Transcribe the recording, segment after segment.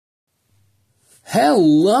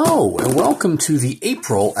Hello, and welcome to the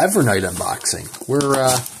April Evernight unboxing.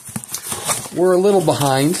 We're a little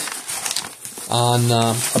behind on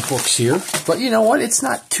our books here, but you know what? It's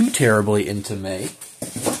not too terribly into May.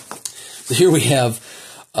 So here we have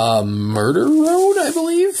Murder Road, I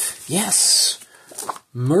believe. Yes,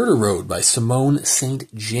 Murder Road by Simone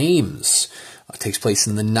St James. It takes place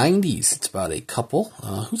in the 90s. It's about a couple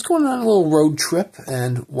who's going on a little road trip,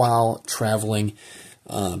 and while traveling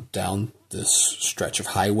down this stretch of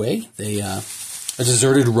highway, a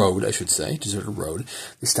deserted road, I should say,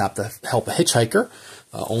 they stop to help a hitchhiker,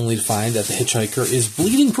 only to find that the hitchhiker is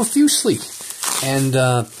bleeding profusely and,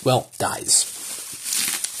 well, dies.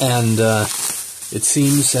 And it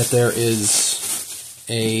seems that there is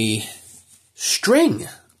a string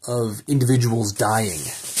of individuals dying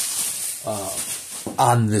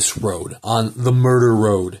on this road, on the murder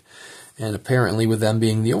road. And apparently, with them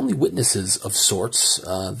being the only witnesses of sorts,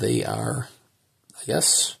 they are, I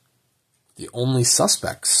guess, the only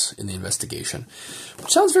suspects in the investigation,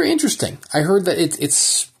 which sounds very interesting. I heard that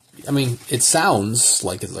it sounds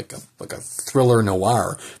like a thriller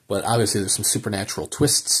noir, but obviously there's some supernatural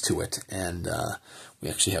twists to it, and we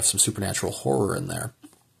actually have some supernatural horror in there.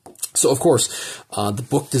 So, of course, the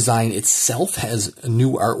book design itself has a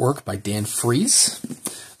new artwork by Dan Fris,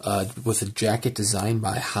 with a jacket designed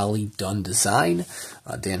by Holly Dunn Design.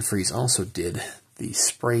 Dan Fris also did the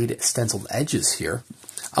sprayed stenciled edges here.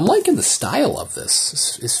 I'm liking the style of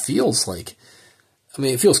this. It feels like,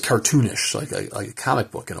 it feels cartoonish, like a comic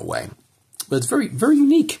book in a way. But it's very, very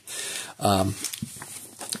unique. And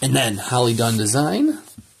then Holly Dunn Design.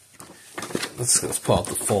 Let's pull out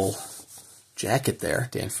the full jacket there.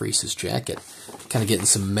 Dan Fris's jacket. Kind of getting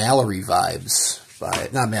some Mallory vibes by,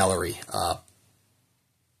 not Mallory,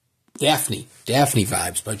 Daphne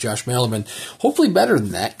vibes by Josh Malerman. Hopefully better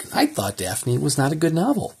than that. I thought Daphne was not a good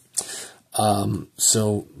novel.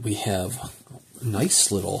 So we have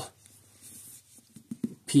nice little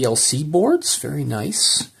PLC boards, very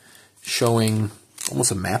nice, showing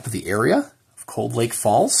almost a map of the area of Cold Lake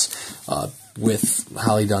Falls with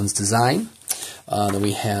Holly Dunn's design. Then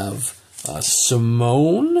we have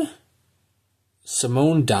Simone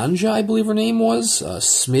Donaj, I believe her name was,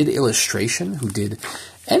 Smid Illustration, who did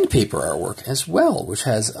Endpaper artwork as well, which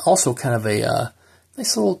has also kind of a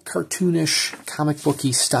nice little cartoonish, comic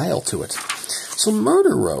booky style to it. So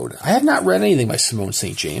Murder Road. I have not read anything by Simone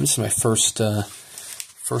St James. It's my first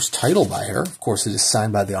title by her. Of course, it is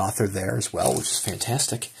signed by the author there as well, which is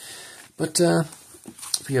fantastic. But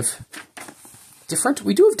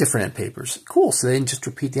we do have different end papers. Cool, so they didn't just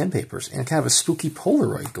repeat the end papers. And kind of a spooky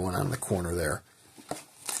Polaroid going on in the corner there.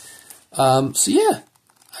 So yeah,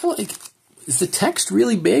 I like... Is the text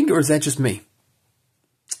really big, or is that just me?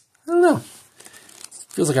 I don't know.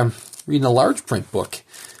 Feels like I'm reading a large print book,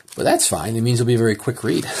 but that's fine. It means it'll be a very quick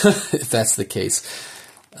read, if that's the case.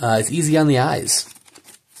 It's easy on the eyes.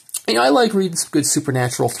 You know, I like reading some good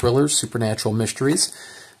supernatural thrillers, supernatural mysteries,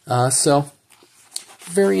 so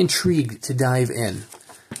very intrigued to dive in.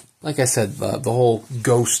 Like I said, the whole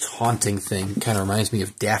ghost haunting thing kind of reminds me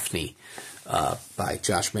of Daphne, by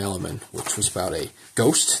Josh Malerman, which was about a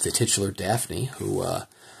ghost, the titular Daphne, who,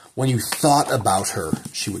 when you thought about her,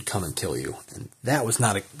 she would come and kill you. And that was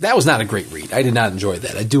not a great read. I did not enjoy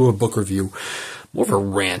that. I do a book review, more of a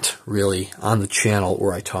rant, really, on the channel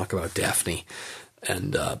where I talk about Daphne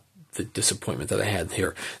and the disappointment that I had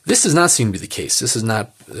here. This does not seem to be the case. It's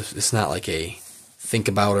not like a think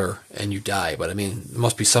about her and you die, but I mean, there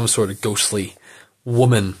must be some sort of ghostly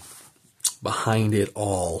woman behind it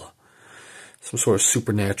all. Some sort of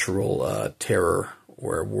supernatural terror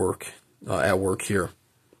or at work here.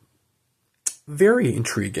 Very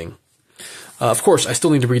intriguing. Of course, I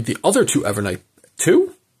still need to read the other two Evernight.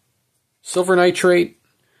 Two? Silver Nitrate,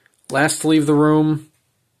 Last to Leave the Room.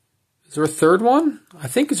 Is there a third one? I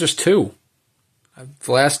think it's just two.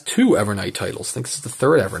 The last two Evernight titles. I think this is the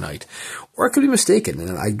third Evernight. Or I could be mistaken,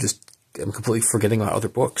 and I'm completely forgetting about other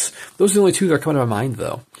books. Those are the only two that are coming to my mind,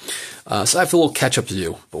 though. So I have a little catch-up to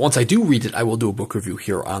do. But once I do read it, I will do a book review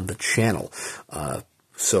here on the channel.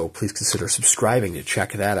 So please consider subscribing to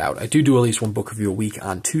check that out. I do at least one book review a week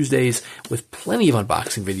on Tuesdays, with plenty of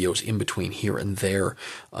unboxing videos in between here and there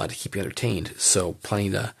to keep you entertained. So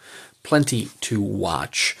plenty to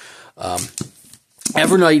watch.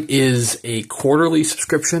 Evernight is a quarterly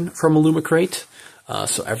subscription from Illumicrate.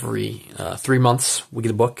 So every 3 months we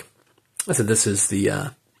get a book. I said this is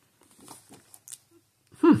the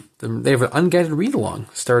they have an unguided read-along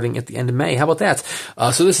starting at the end of May. How about that?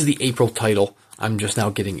 So this is the April title. I'm just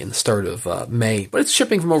now getting in the start of May, but it's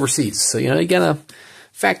shipping from overseas. So, you know, you gotta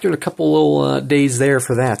factor in a couple little days there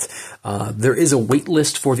for that. There is a wait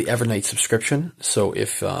list for the Evernight subscription, so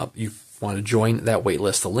if you want to join that wait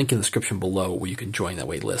list, the link in the description below where you can join that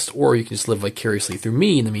wait list, or you can just live vicariously through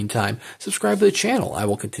me in the meantime. Subscribe to the channel. I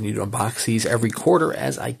will continue to unbox these every quarter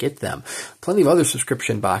as I get them. Plenty of other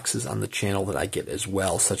subscription boxes on the channel that I get as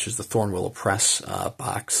well, such as the Thornwillow Press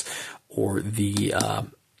box, or the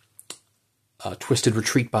Twisted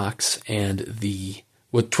Retreat box, and the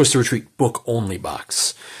Twisted Retreat book only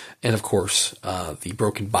box. And of course, the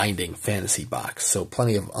Broken Binding fantasy box. So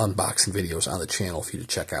plenty of unboxing videos on the channel for you to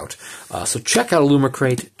check out. So check out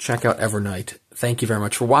Illumicrate, check out Evernight. Thank you very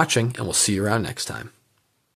much for watching, and we'll see you around next time.